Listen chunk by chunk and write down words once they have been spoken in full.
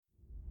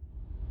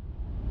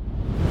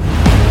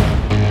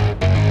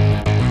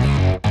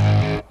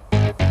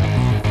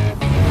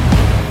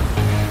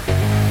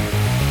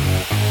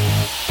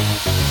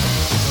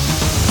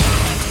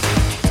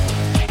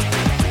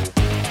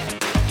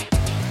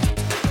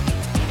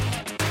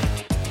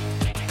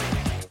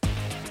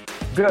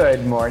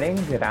Good morning,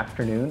 good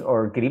afternoon,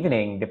 or good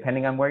evening,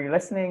 depending on where you're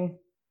listening.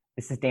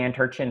 This is Dan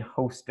Turchin,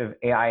 host of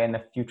AI and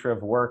the Future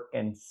of Work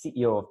and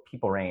CEO of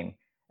PeopleRain,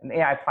 an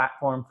AI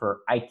platform for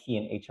IT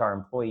and HR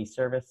employee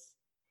service.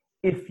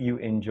 If you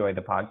enjoy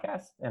the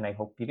podcast, and I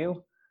hope you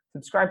do,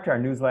 subscribe to our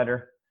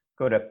newsletter.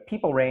 Go to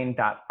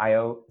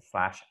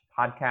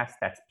peoplereign.io/podcast.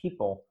 That's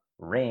people,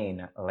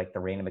 reign, like the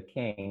reign of a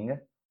king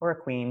or a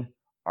queen,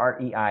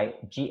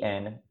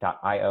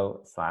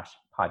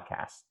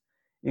 reign.io/podcast.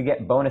 You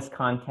get bonus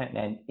content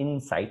and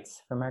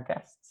insights from our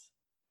guests.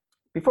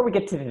 Before we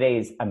get to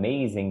today's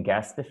amazing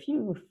guest, a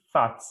few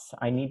thoughts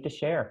I need to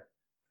share.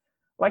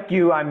 Like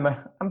you, I'm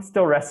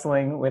still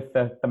wrestling with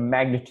the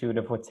magnitude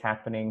of what's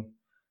happening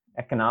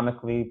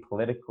economically,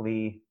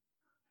 politically,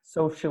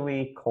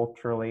 socially,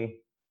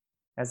 culturally.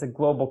 As a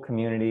global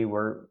community,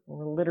 we're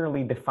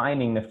literally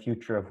defining the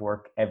future of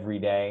work every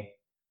day.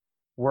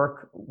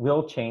 Work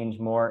will change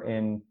more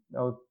in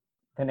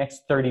the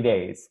next 30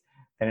 days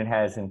than it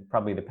has in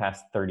probably the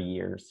past 30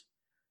 years.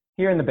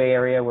 Here in the Bay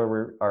Area, where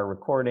we are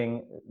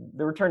recording,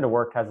 the return to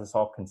work has us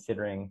all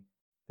considering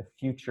the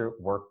future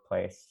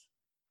workplace.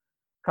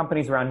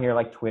 Companies around here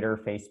like Twitter,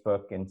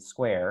 Facebook, and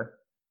Square,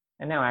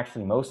 and now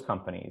actually most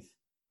companies,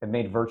 have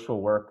made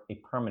virtual work a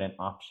permanent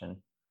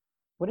option.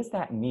 What does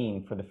that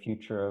mean for the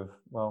future of,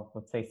 well,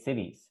 let's say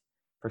cities,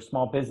 for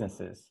small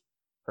businesses,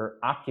 for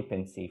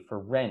occupancy, for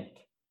rent,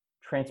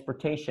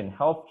 transportation,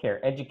 healthcare,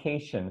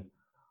 education,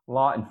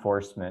 law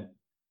enforcement?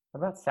 What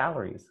about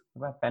salaries?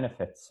 What about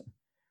benefits?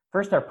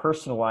 First, our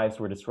personal lives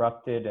were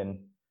disrupted,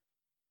 and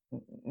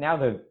now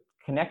the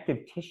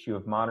connective tissue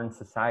of modern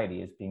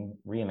society is being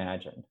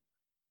reimagined.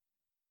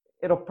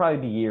 It'll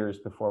probably be years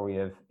before we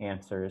have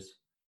answers.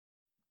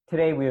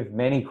 Today, we have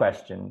many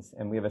questions,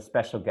 and we have a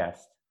special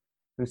guest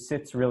who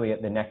sits really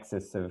at the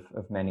nexus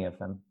of many of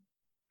them.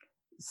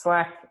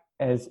 Slack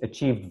has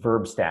achieved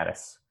verb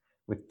status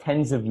with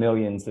tens of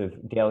millions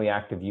of daily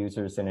active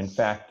users, and in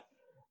fact,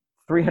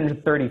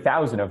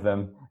 330,000 of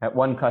them at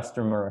one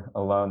customer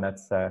alone.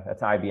 That's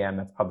IBM,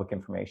 that's public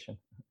information.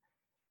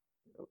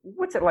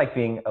 What's it like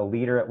being a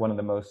leader at one of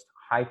the most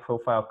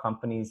high-profile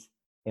companies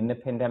in the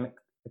pandemic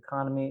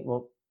economy?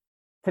 Well,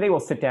 today we'll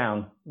sit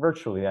down,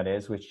 virtually that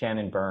is, with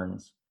Shannon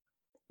Burns,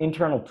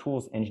 internal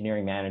tools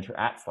engineering manager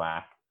at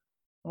Slack,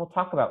 and we'll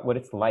talk about what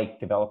it's like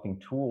developing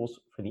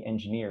tools for the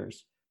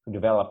engineers who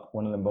develop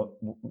one of the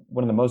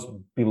most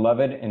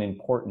beloved and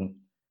important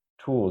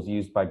tools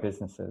used by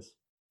businesses.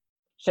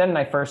 Shannon and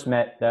I first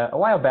met a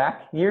while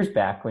back, years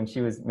back, when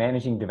she was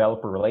managing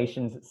developer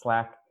relations at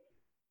Slack.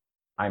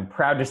 I'm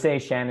proud to say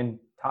Shannon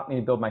taught me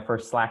to build my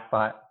first Slack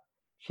bot.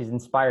 She's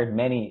inspired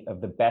many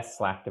of the best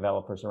Slack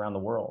developers around the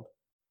world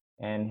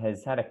and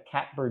has had a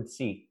catbird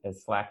seat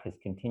as Slack has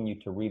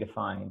continued to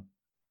redefine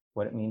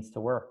what it means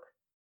to work.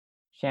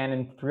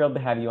 Shannon, thrilled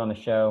to have you on the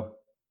show.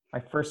 My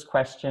first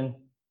question,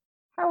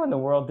 how in the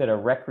world did a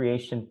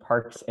recreation,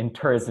 parks, and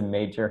tourism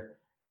major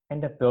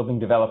end up building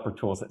developer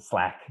tools at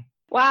Slack?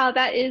 Wow,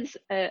 that is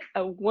a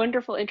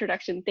wonderful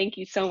introduction. Thank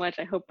you so much.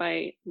 I hope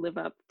I live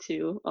up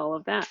to all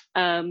of that.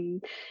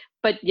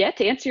 But yeah,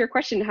 to answer your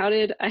question, how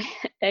did I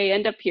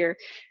end up here?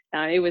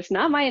 It was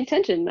not my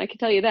intention, I can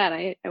tell you that.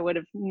 I would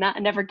have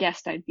never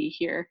guessed I'd be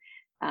here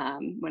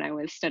when I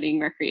was studying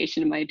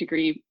recreation in my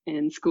degree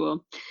in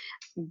school.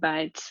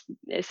 But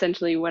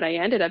essentially what I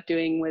ended up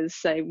doing was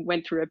I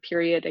went through a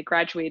period, I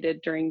graduated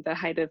during the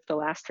height of the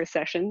last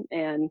recession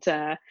and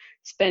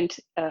spent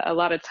a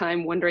lot of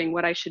time wondering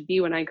what I should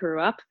be when I grew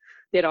up.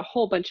 Did a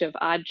whole bunch of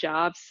odd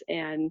jobs,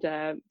 and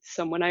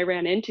someone I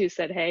ran into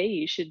said, hey,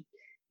 you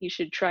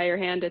should try your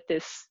hand at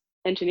this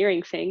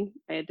engineering thing.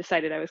 I had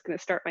decided I was going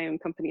to start my own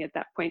company at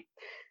that point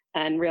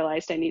and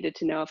realized I needed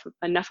to know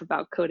enough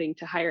about coding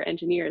to hire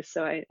engineers.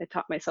 So I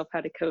taught myself how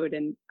to code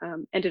and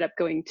ended up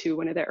going to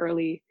one of the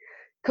early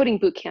coding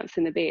boot camps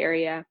in the Bay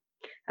Area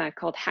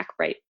called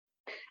Hackbright.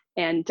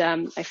 And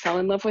I fell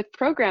in love with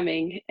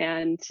programming,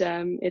 and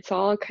it's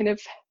all kind of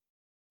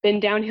been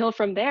downhill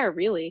from there,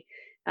 really.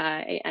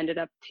 I ended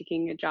up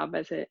taking a job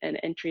as an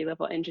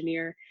entry-level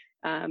engineer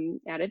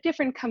at a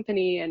different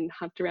company and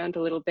hopped around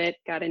a little bit,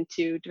 got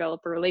into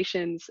developer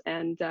relations,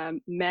 and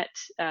met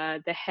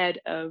the head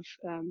of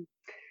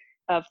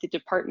the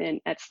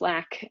department at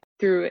Slack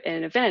through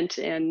an event,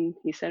 and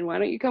he said, why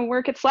don't you come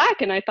work at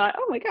Slack? And I thought,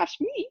 oh my gosh,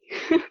 me.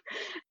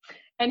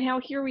 And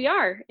now here we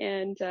are.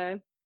 And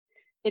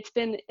it's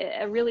been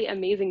a really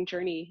amazing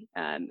journey.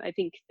 I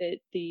think that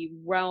the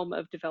realm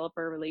of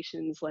developer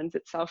relations lends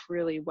itself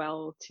really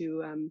well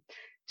to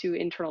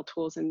internal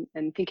tools and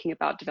thinking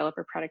about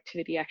developer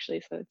productivity,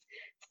 actually. So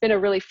it's been a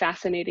really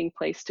fascinating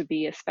place to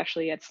be,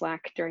 especially at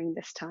Slack during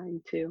this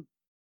time too.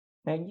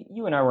 Now,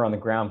 you and I were on the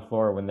ground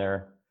floor when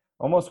there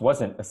almost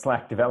wasn't a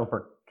Slack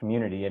developer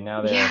community, and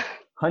now there are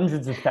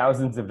hundreds of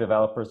thousands of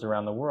developers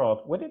around the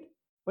world. What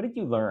did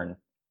you learn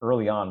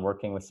early on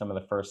working with some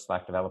of the first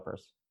Slack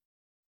developers?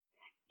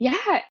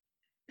 Yeah,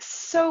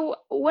 so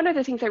one of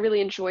the things I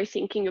really enjoy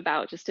thinking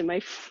about just in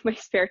my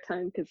spare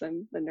time, because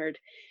I'm a nerd,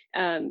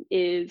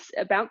 is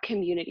about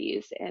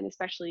communities, and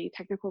especially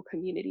technical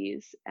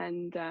communities.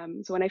 And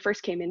so when I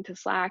first came into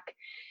Slack,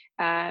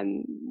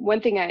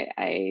 One thing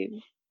I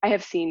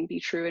have seen be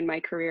true in my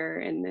career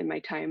and in my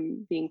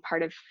time being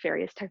part of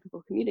various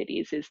technical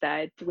communities is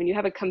that when you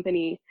have a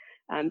company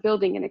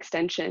building an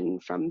extension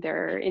from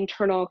their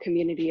internal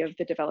community of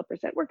the developers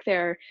that work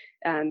there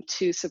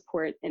to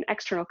support an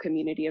external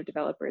community of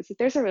developers, that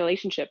there's a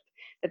relationship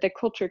that the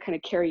culture kind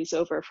of carries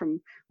over from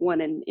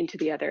one and into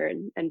the other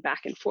and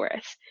back and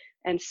forth.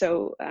 And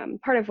so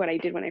part of what I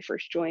did when I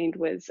first joined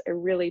was I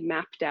really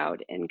mapped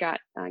out and got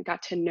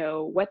to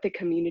know what the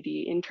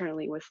community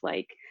internally was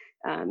like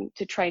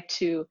to try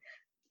to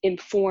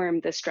inform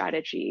the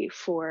strategy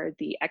for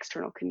the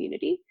external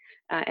community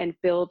and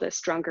build a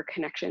stronger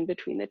connection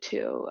between the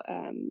two.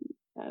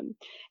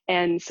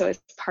 And so as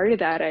part of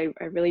that, I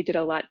really did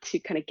a lot to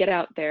kind of get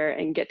out there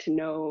and get to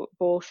know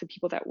both the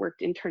people that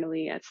worked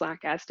internally at Slack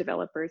as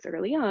developers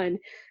early on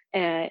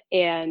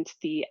and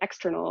the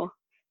external,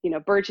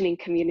 burgeoning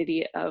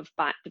community of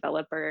bot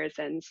developers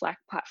and Slack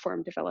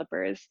platform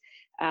developers,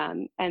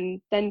 and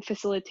then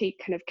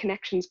facilitate kind of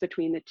connections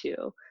between the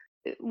two.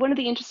 One of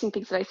the interesting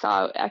things that I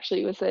saw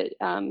actually was that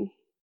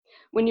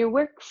when you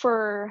work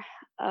for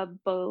a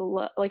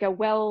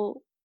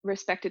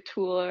well-respected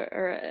tool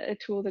or a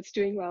tool that's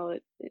doing well,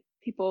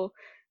 people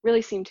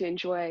really seem to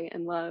enjoy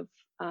and love.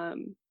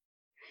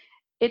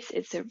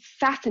 It's a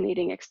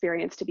fascinating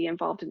experience to be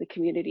involved in the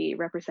community,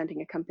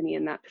 representing a company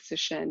in that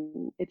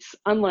position. It's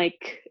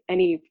unlike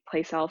any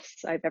place else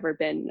I've ever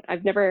been.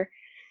 I've never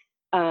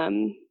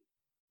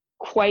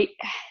quite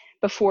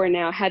before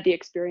now had the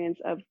experience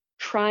of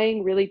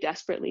trying really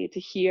desperately to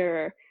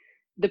hear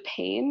the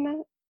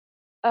pain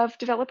of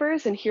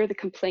developers and hear the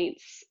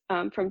complaints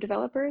from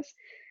developers,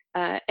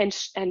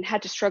 and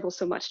had to struggle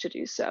so much to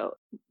do so,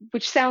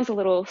 which sounds a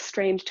little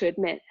strange to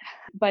admit,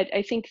 but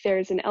I think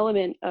there's an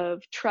element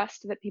of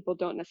trust that people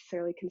don't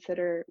necessarily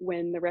consider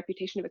when the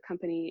reputation of a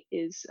company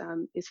is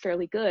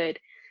fairly good.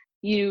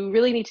 You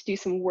really need to do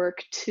some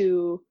work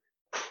to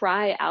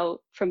pry out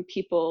from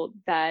people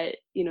that,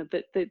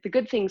 the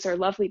good things are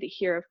lovely to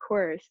hear, of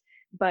course,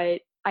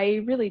 but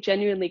I really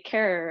genuinely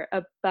care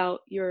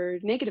about your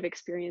negative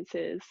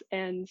experiences.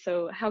 And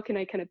so how can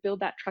I kind of build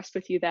that trust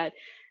with you that,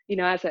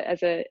 as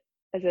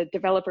a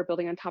developer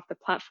building on top of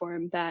the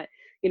platform, that,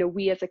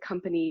 we as a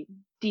company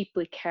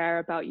deeply care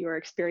about your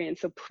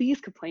experience. So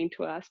please complain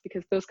to us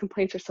because those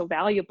complaints are so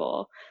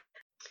valuable.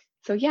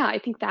 So yeah, I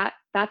think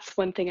that's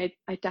one thing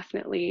I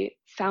definitely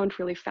found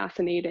really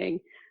fascinating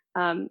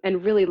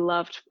and really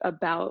loved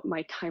about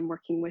my time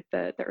working with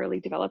the early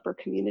developer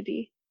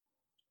community.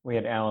 We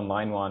had Alan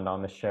Leinwand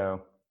on the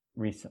show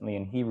recently,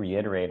 and he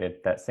reiterated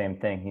that same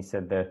thing. He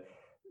said that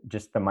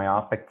just the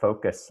myopic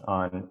focus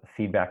on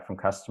feedback from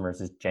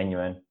customers is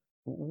genuine.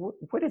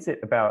 What is it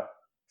about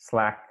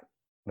Slack,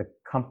 the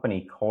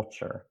company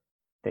culture,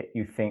 that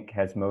you think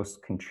has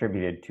most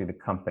contributed to the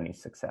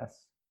company's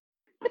success?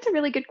 That's a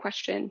really good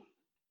question.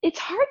 It's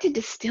hard to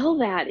distill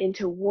that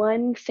into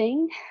one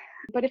thing,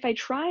 but if I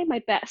try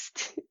my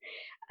best,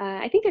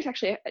 I think there's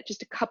actually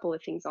just a couple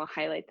of things I'll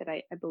highlight that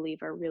I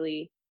believe are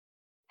really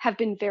have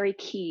been very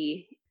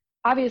key.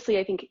 Obviously,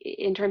 I think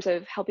in terms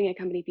of helping a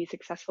company be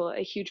successful,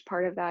 a huge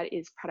part of that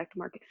is product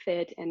market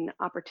fit and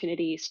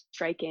opportunity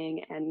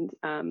striking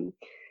and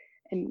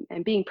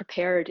being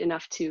prepared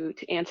enough to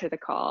answer the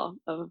call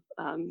of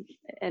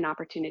an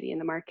opportunity in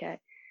the market.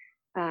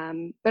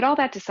 But all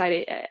that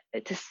decided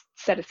to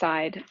set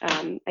aside,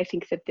 I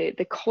think that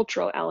the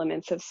cultural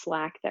elements of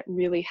Slack that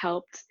really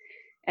helped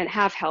and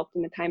have helped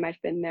in the time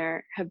I've been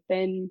there have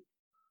been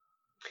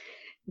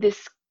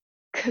this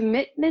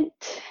commitment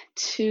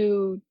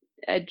to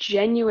a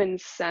genuine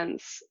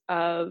sense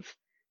of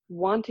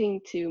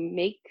wanting to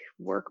make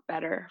work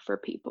better for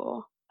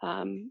people.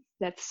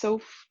 That's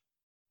so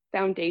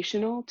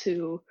foundational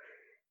to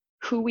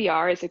who we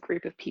are as a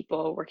group of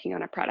people working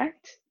on a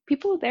product.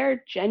 People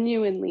there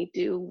genuinely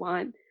do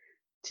want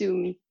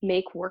to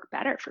make work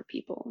better for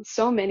people.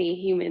 So many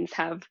humans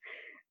have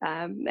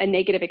a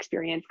negative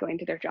experience going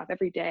to their job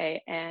every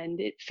day,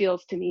 and it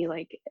feels to me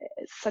like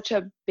such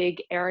a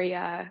big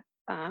area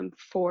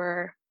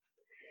for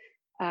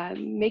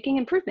making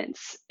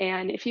improvements.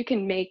 And if you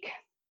can make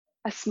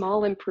a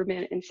small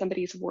improvement in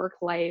somebody's work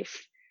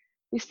life,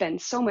 we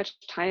spend so much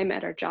time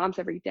at our jobs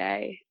every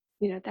day,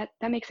 that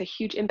makes a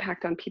huge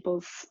impact on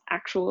people's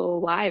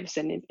actual lives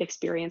and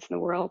experience in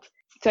the world.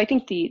 So I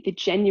think the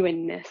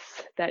genuineness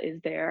that is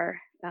there,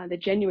 the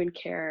genuine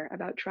care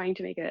about trying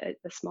to make a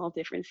small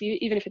difference,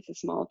 even if it's a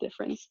small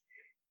difference,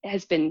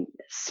 has been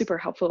super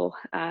helpful.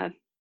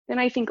 And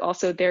I think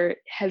also there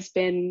has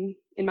been,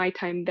 in my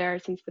time there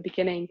since the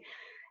beginning,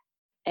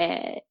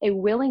 a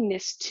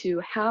willingness to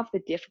have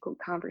the difficult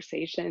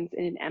conversations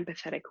in an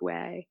empathetic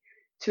way,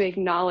 to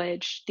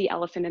acknowledge the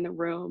elephant in the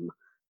room,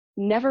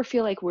 never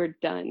feel like we're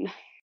done.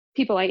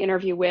 People I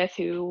interview with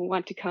who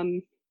want to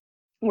come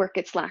work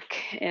at Slack,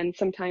 and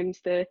sometimes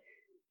the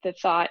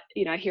thought,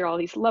 I hear all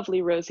these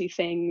lovely rosy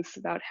things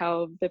about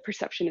how the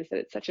perception is that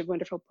it's such a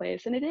wonderful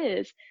place, and it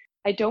is.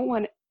 I don't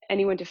want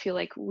anyone to feel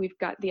like we've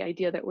got the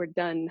idea that we're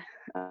done,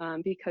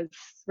 because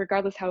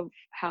regardless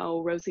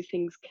how rosy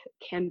things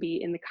can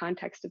be in the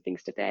context of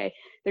things today,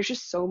 there's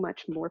just so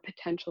much more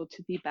potential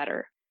to be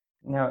better.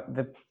 Now,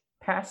 the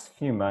past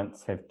few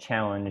months have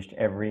challenged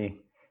every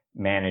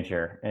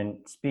manager. And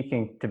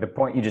speaking to the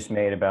point you just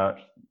made about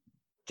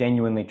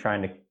genuinely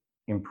trying to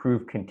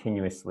improve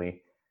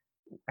continuously,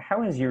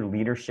 how has your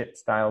leadership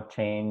style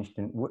changed?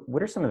 And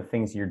what are some of the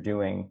things you're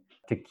doing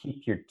to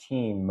keep your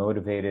team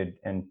motivated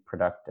and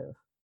productive?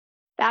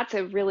 That's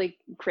a really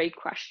great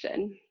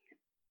question.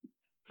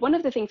 One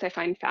of the things I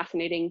find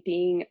fascinating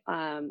being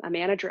a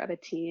manager of a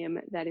team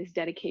that is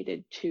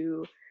dedicated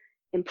to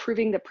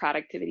improving the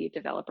productivity of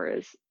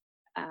developers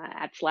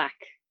at Slack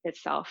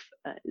itself,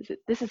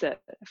 this is a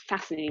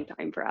fascinating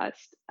time for us.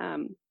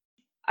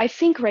 I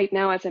think right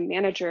now as a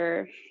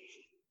manager,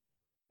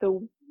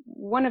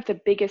 one of the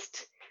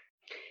biggest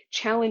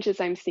challenges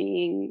I'm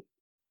seeing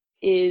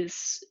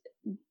is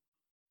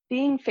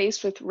being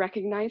faced with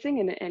recognizing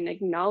and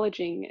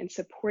acknowledging and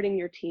supporting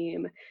your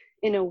team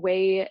in a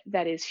way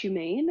that is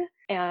humane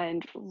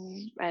and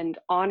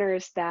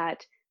honors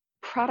that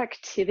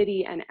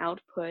productivity and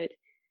output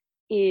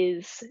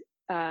is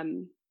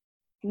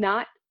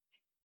not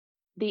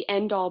the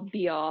end all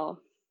be all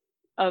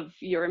of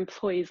your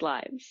employees'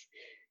 lives,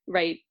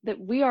 right? That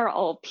we are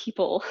all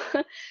people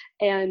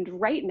and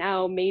right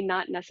now may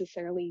not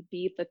necessarily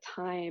be the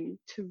time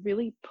to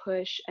really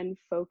push and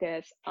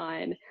focus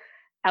on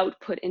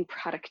output and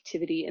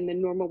productivity in the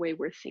normal way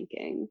we're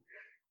thinking.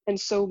 And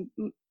so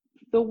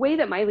the way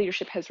that my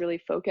leadership has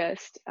really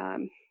focused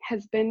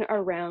has been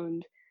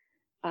around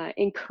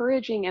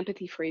encouraging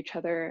empathy for each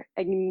other,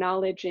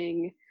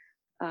 acknowledging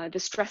the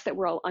stress that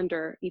we're all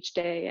under each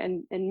day,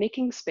 and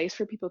making space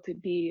for people to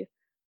be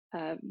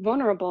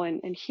vulnerable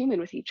and human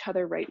with each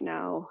other right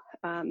now.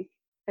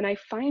 And I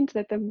find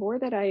that the more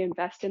that I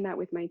invest in that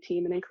with my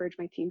team and encourage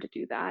my team to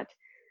do that,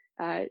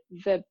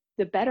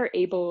 the better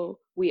able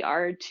we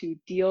are to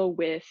deal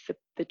with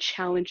the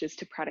challenges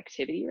to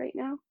productivity right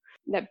now.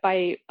 That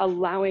by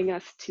allowing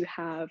us to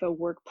have a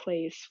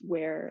workplace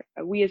where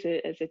we as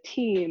a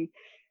team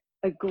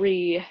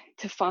agree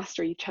to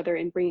foster each other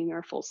in bringing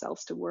our full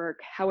selves to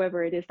work,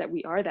 however it is that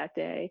we are that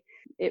day,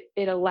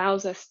 it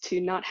allows us to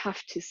not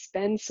have to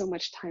spend so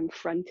much time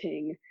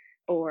fronting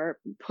or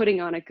putting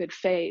on a good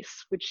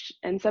face, which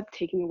ends up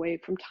taking away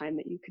from time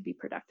that you could be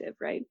productive,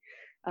 right?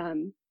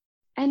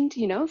 And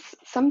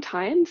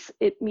sometimes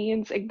it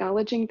means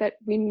acknowledging that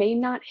we may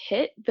not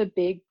hit the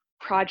big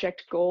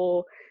project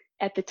goal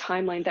at the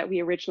timeline that we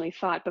originally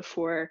thought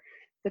before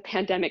the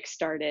pandemic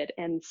started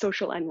and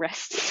social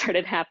unrest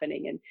started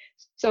happening, and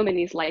so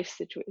many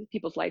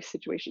people's life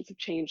situations have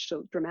changed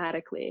so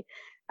dramatically.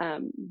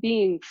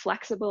 Being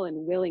flexible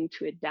and willing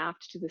to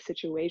adapt to the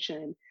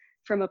situation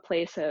from a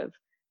place of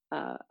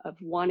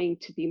wanting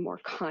to be more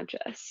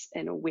conscious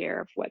and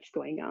aware of what's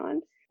going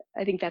on.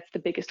 I think that's the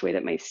biggest way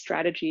that my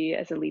strategy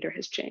as a leader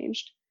has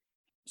changed.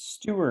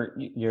 Stuart,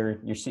 your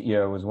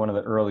CEO, was one of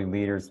the early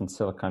leaders in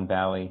Silicon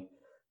Valley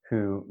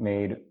who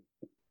made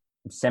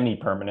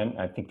semi-permanent,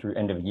 I think through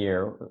end of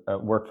year,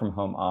 work from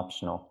home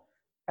optional.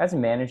 As a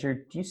manager,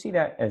 do you see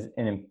that as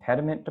an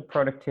impediment to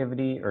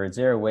productivity, or is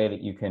there a way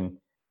that you can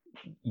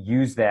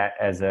use that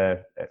as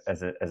a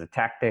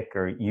tactic,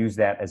 or use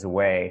that as a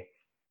way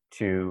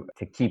to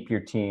keep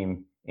your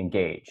team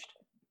engaged?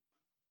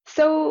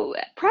 So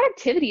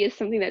productivity is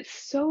something that's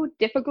so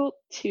difficult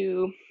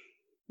to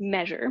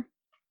measure,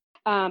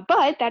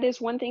 but that is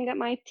one thing that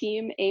my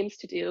team aims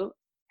to do,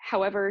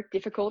 however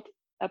difficult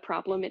a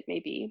problem it may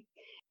be.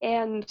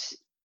 And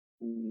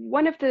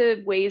one of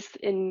the ways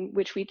in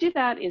which we do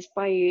that is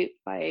by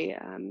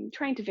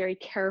trying to very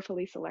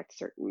carefully select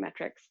certain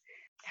metrics.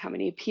 How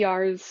many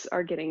PRs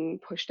are getting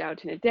pushed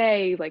out in a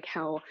day, like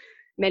how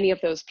many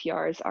of those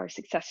PRs are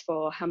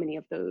successful, how many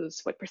of those,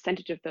 what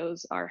percentage of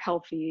those are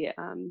healthy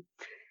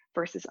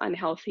versus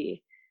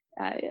unhealthy,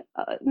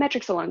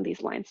 metrics along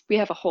these lines. We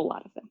have a whole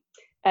lot of them.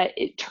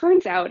 It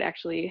turns out,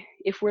 actually,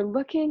 if we're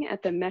looking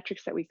at the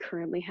metrics that we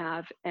currently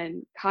have,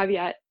 and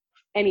caveat,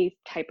 any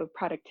type of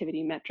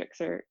productivity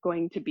metrics are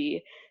going to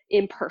be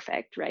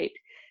imperfect, right?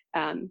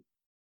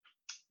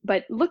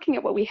 But looking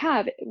at what we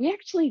have, we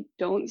actually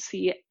don't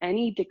see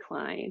any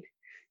decline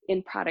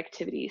in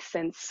productivity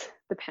since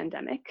the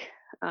pandemic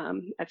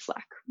at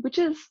Slack, which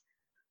is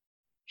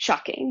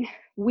shocking.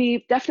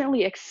 We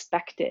definitely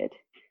expected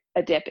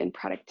a dip in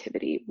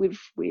productivity.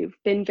 We've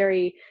been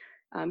very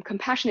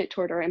compassionate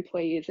toward our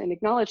employees and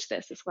acknowledged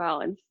this as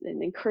well, and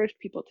encouraged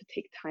people to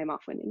take time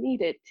off when they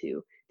need it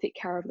to take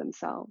care of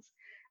themselves.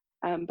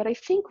 But I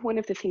think one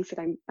of the things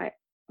that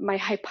my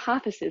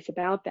hypothesis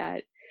about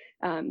that,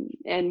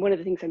 and one of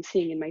the things I'm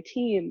seeing in my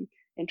team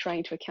and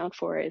trying to account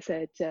for, is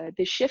that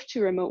the shift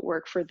to remote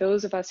work, for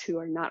those of us who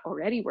are not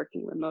already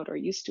working remote or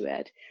used to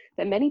it,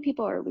 that many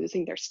people are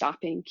losing their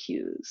stopping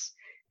cues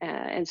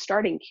and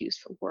starting cues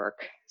for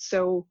work.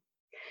 So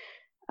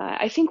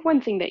I think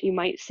one thing that you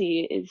might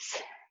see is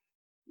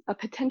a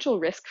potential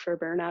risk for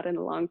burnout in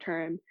the long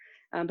term.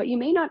 But you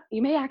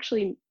may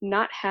actually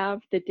not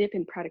have the dip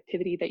in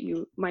productivity that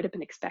you might have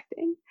been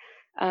expecting.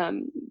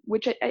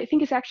 which I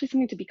think is actually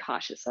something to be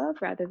cautious of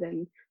rather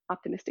than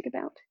optimistic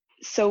about.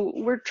 So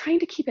we're trying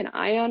to keep an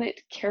eye on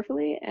it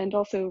carefully and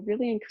also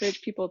really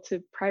encourage people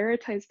to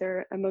prioritize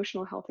their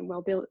emotional health and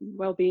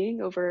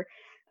well-being over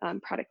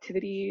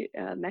productivity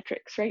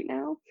metrics right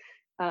now.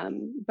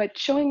 But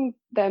showing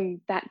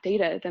them that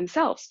data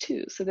themselves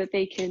too, so that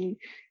they can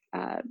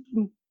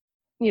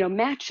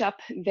match up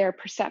their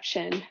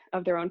perception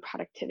of their own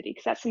productivity,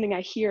 because that's something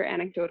I hear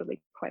anecdotally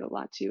quite a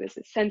lot too, is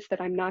a sense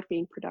that I'm not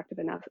being productive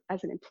enough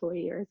as an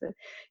employee or as an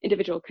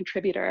individual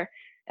contributor,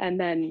 and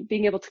then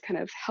being able to kind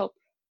of help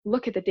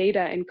look at the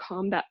data and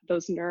calm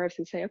those nerves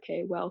and say,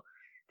 okay, well,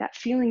 that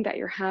feeling that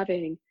you're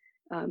having,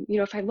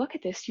 if I look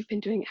at this, you've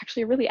been doing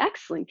actually a really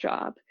excellent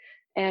job,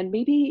 and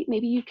maybe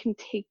you can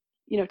take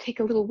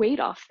a little weight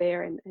off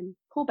there and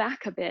pull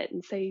back a bit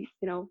and say,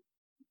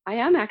 I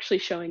am actually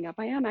showing up.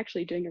 I am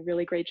actually doing a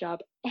really great job,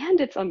 and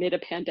it's amid a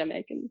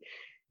pandemic. And,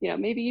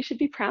 maybe you should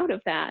be proud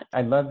of that.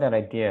 I love that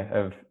idea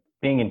of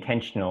being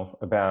intentional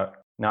about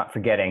not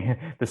forgetting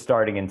the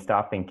starting and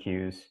stopping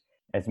cues.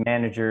 As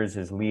managers,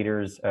 as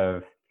leaders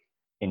of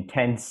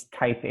intense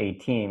type A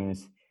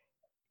teams,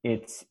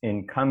 it's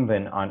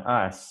incumbent on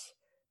us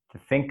to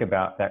think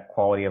about that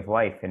quality of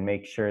life and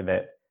make sure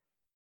that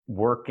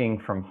working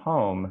from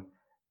home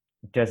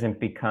doesn't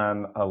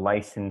become a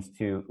license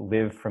to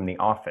live from the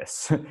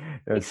office.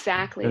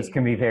 Exactly. Those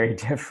can be very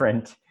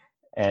different.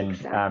 And,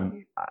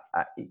 exactly.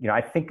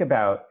 I think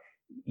about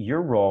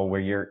your role where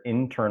your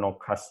internal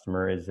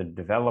customer is a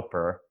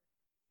developer,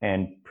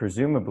 and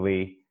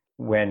presumably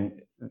when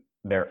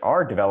there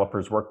are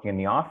developers working in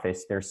the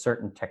office, there's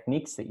certain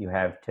techniques that you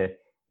have to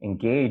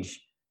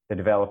engage the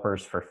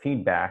developers for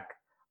feedback.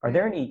 Are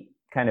there any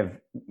kind of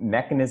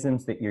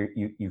mechanisms that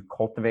you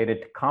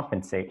cultivated to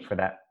compensate for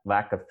that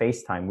lack of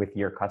face time with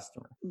your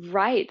customer?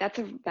 Right.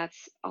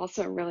 That's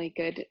also a really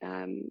good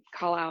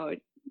call out.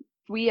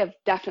 We have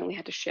definitely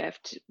had to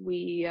shift.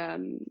 We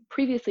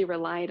previously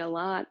relied a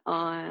lot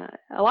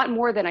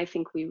more than I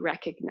think we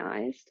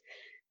recognized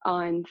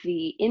on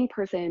the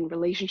in-person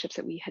relationships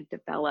that we had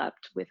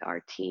developed with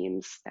our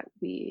teams that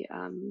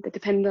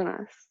depended on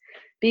us.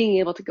 Being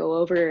able to go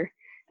over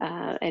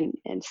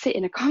and sit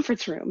in a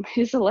conference room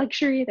is a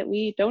luxury that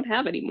we don't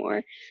have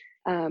anymore.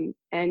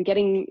 And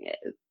getting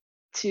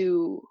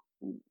to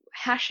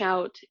hash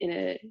out in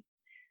a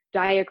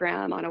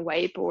diagram on a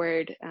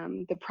whiteboard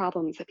the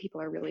problems that people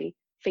are really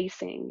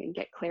facing and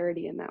get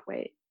clarity in that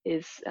way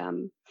is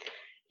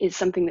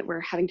something that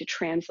we're having to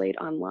translate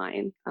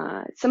online.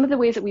 Some of the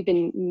ways that we've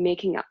been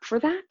making up for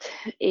that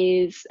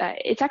is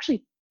it's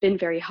actually been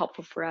very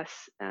helpful for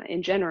us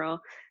in general,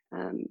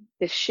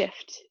 this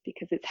shift,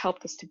 because it's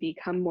helped us to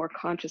become more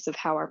conscious of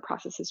how our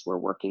processes were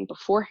working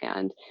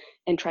beforehand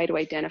and try to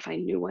identify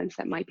new ones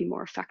that might be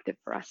more effective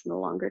for us in the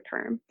longer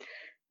term.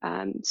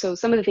 So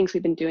some of the things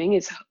we've been doing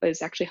is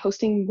actually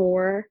hosting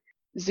more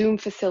Zoom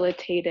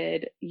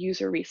facilitated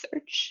user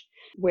research,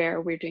 where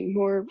we're doing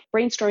more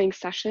brainstorming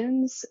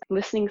sessions,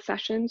 listening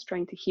sessions,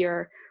 trying to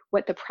hear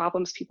what the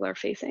problems people are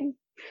facing.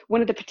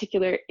 One of the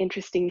particular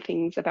interesting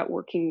things about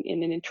working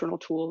in an internal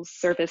tools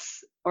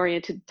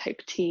service-oriented type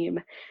team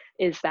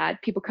is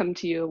that people come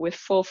to you with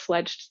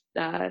full-fledged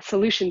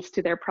solutions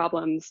to their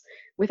problems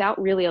without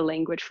really a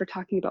language for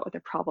talking about what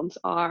their problems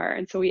are.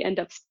 And so we end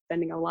up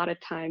spending a lot of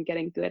time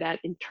getting good at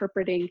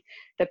interpreting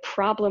the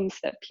problems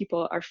that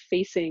people are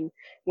facing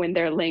when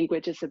their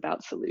language is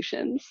about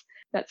solutions.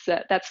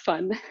 That's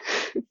fun.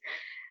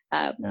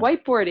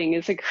 Whiteboarding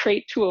is a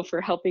great tool for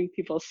helping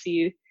people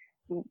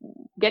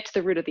get to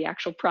the root of the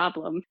actual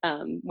problem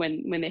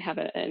when they have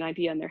an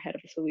idea in their head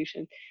of a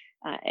solution.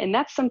 And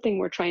that's something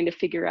we're trying to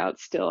figure out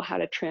still, how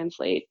to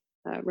translate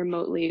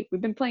remotely.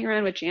 We've been playing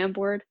around with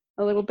Jamboard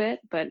a little bit,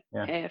 but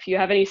hey, if you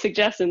have any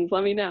suggestions,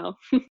 let me know.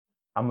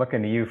 I'm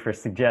looking to you for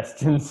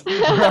suggestions.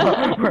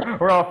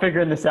 We're all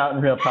figuring this out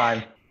in real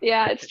time.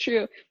 Yeah, it's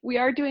true. We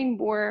are doing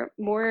more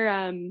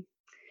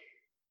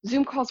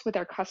Zoom calls with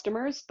our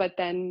customers, but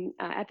then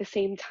at the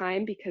same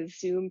time, because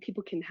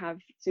people can have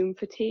Zoom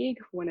fatigue.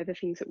 One of the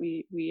things that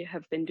we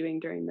have been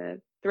doing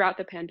throughout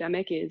the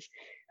pandemic is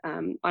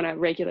on a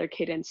regular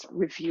cadence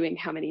reviewing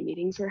how many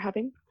meetings we're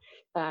having.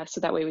 So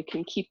that way we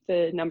can keep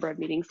the number of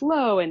meetings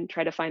low and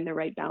try to find the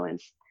right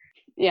balance.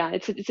 Yeah,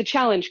 it's a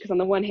challenge, because on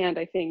the one hand,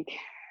 I think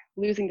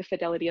losing the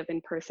fidelity of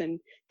in-person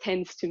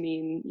tends to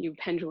mean you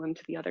pendulum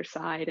to the other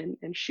side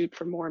and shoot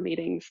for more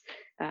meetings.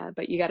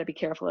 But you got to be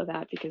careful of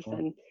that, because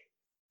then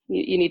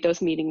you need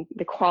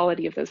the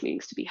quality of those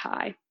meetings to be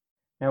high.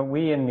 Now,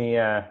 we in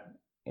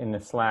the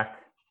Slack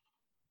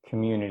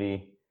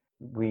community,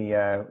 we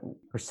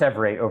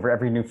perseverate over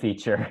every new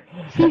feature,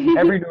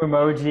 every new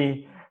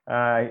emoji.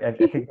 I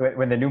think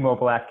when the new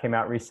mobile app came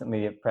out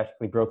recently, it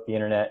practically broke the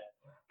internet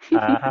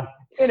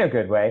in a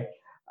good way.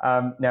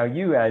 Now,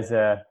 you as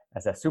a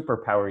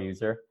superpower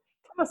user,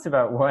 tell us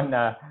about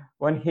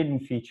one hidden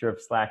feature of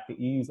Slack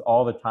that you use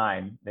all the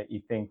time that you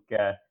think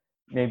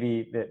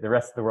maybe the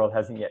rest of the world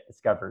hasn't yet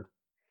discovered.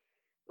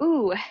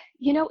 Ooh,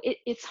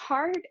 it's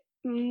hard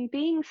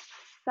being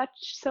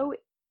so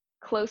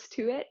close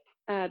to it,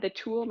 the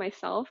tool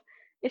myself.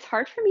 it's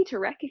hard for me to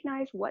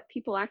recognize what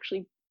people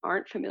actually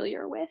aren't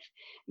familiar with.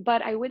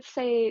 But I would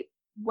say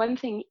one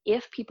thing,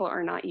 if people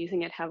are not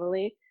using it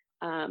heavily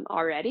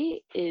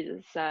already,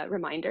 is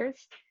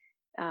reminders.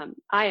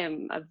 I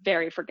am a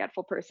very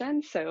forgetful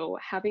person, so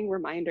having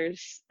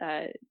reminders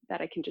that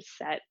I can just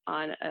set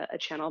on a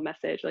channel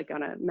message, like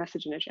on a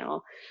message in a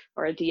channel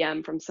or a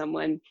DM from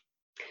someone,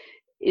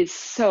 is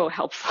so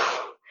helpful.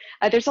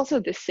 There's also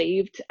the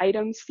saved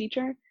items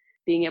feature,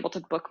 being able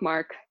to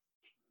bookmark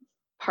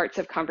parts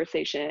of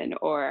conversation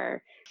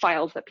or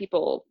files that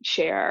people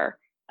share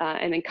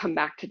and then come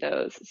back to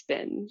those has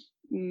been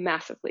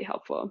massively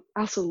helpful.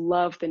 I also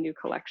love the new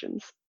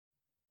collections.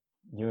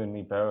 You and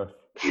me both.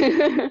 Do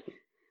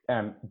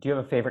you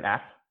have a favorite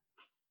app?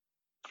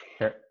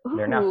 There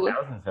are now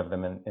thousands of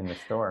them in the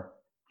store.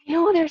 I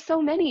know, there's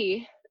so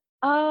many.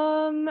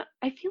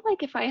 I feel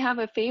like if I have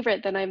a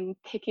favorite, then I'm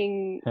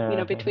picking,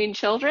 between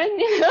children.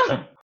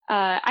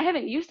 I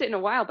haven't used it in a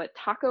while, but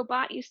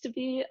TacoBot used to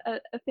be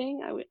a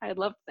thing. I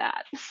loved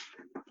that.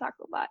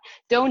 TacoBot.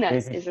 Donut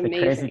is amazing. The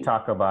crazy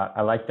TacoBot.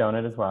 I like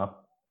Donut as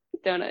well.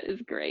 Donut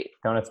is great.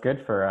 Donut's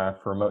good for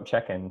remote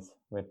check-ins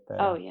with.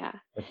 Oh yeah,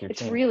 with your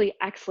it's team. really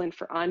excellent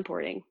for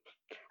onboarding.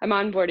 I'm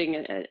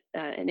onboarding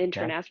an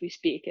intern as we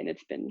speak, and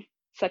it's been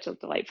such a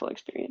delightful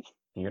experience.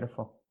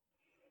 Beautiful.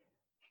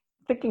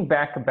 Thinking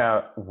back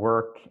about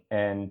work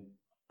and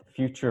the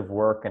future of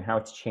work and how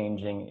it's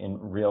changing in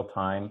real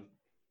time,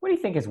 what do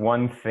you think is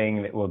one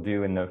thing that we'll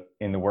do in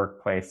the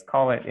workplace,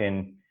 call it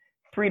in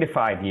 3 to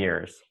 5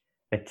 years,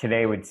 that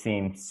today would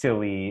seem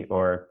silly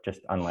or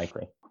just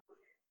unlikely?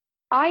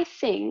 I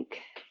think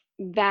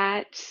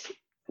that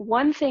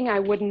one thing I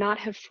would not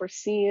have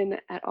foreseen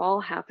at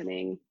all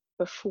happening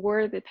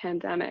before the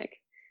pandemic,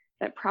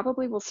 that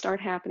probably will start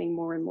happening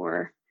more and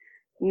more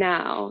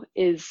now,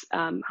 is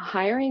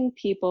hiring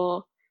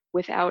people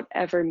without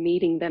ever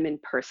meeting them in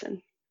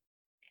person.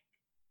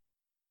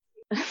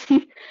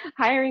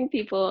 Hiring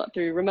people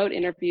through remote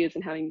interviews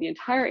and having the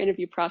entire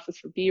interview process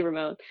be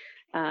remote,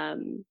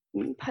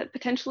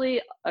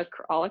 potentially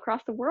all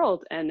across the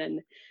world, and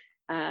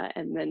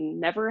then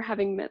never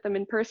having met them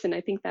in person. I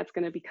think that's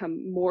going to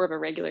become more of a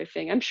regular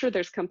thing. I'm sure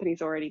there's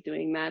companies already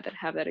doing that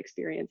have that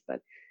experience,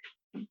 but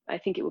I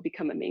think it will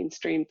become a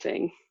mainstream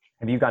thing.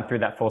 Have you gone through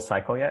that full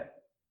cycle yet?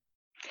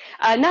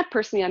 Not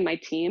personally on my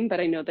team, but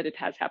I know that it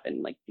has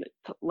happened.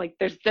 Like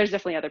there's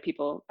definitely other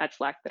people at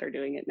Slack that are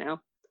doing it now.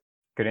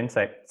 Good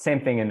insight. Same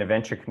thing in the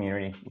venture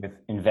community with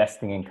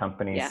investing in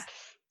companies, yes.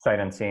 Sight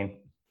unseen.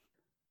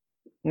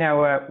 Now,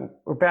 we're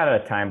about out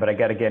of time, but I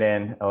got to get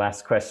in a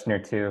last question or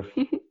two.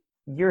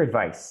 Your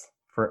advice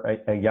for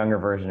a younger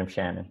version of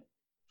Shannon?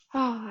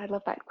 Oh, I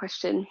love that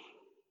question.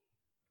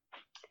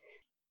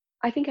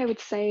 I think I would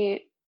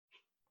say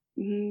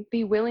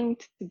be willing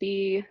to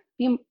be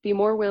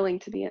more willing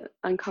to be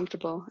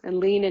uncomfortable and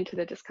lean into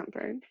the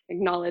discomfort.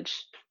 Acknowledge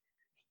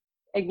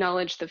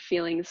the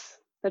feelings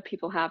that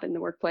people have in the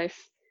workplace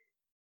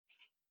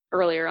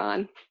earlier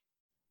on.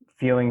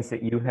 Feelings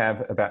that you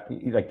have about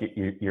like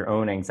your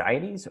own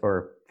anxieties,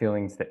 or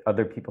feelings that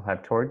other people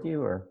have toward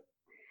you, or?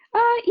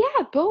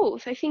 Yeah,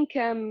 both. I think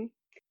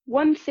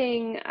one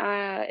thing,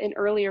 an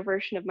earlier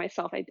version of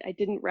myself, I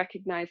didn't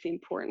recognize the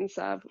importance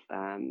of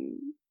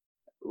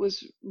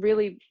was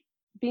really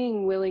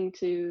being willing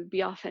to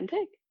be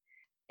authentic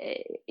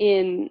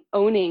in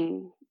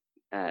owning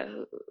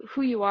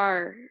who you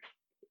are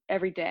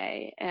every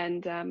day,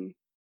 and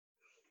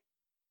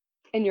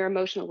your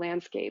emotional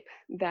landscape.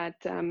 That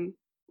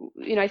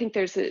I think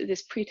there's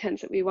this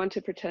pretense that we want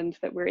to pretend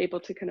that we're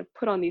able to kind of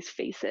put on these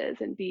faces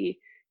and be,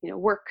 the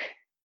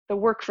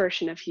work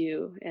version of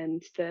you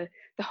and the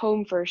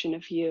home version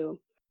of you.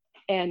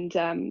 And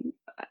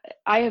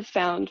I have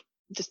found,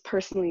 just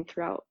personally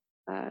throughout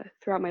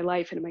my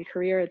life and my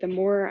career, the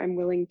more I'm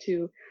willing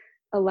to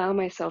allow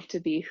myself to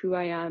be who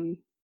I am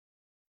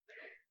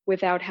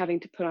without having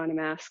to put on a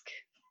mask,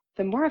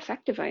 the more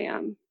effective I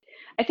am.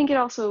 I think it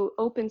also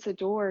opens a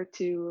door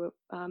to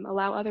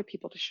allow other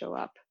people to show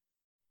up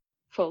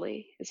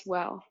fully as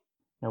well.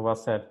 Well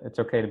said. It's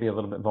okay to be a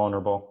little bit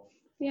vulnerable.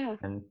 Yeah.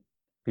 And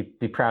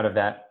be proud of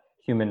that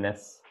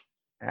humanness.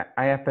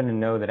 I happen to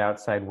know that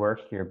outside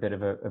work, you're a bit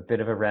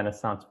of a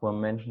Renaissance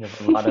woman. You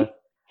have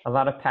a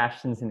lot of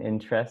passions and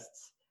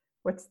interests.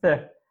 What's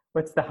the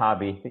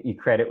hobby that you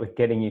credit with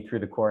getting you through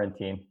the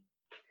quarantine?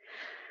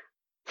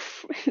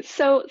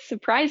 So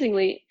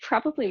surprisingly,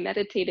 probably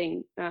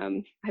meditating.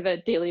 I have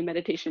a daily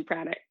meditation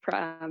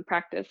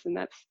practice, and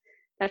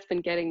that's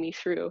been getting me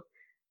through.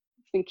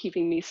 It's been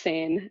keeping me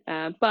sane.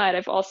 But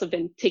I've also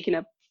been taking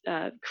up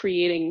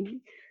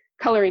creating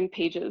coloring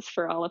pages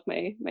for all of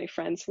my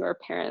friends who are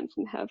parents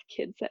and have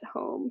kids at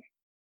home.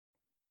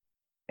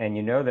 And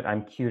you know that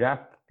I'm queued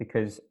up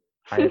because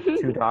I have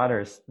 2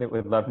 daughters that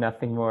would love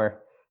nothing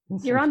more.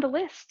 You're on the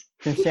list.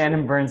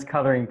 Shannon Burns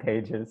coloring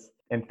pages.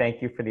 And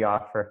thank you for the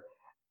offer.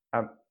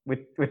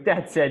 With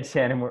that said,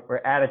 Shannon,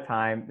 we're out of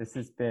time. This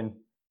has been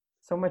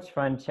so much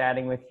fun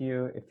chatting with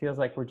you. It feels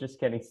like we're just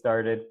getting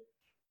started.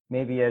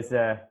 Maybe as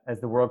the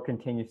world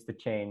continues to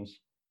change,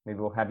 Maybe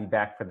we'll have you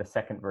back for the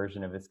second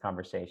version of this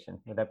conversation.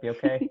 Would that be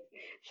okay?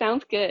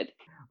 Sounds good.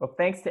 Well,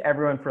 thanks to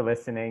everyone for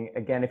listening.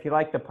 Again, if you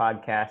like the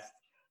podcast,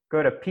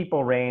 go to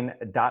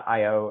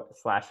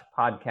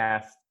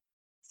peoplerain.io/podcast.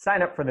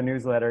 Sign up for the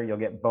newsletter. You'll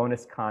get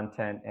bonus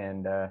content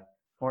and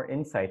more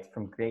insights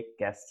from great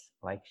guests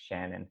like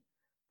Shannon.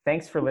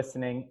 Thanks for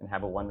listening and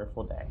have a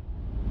wonderful day.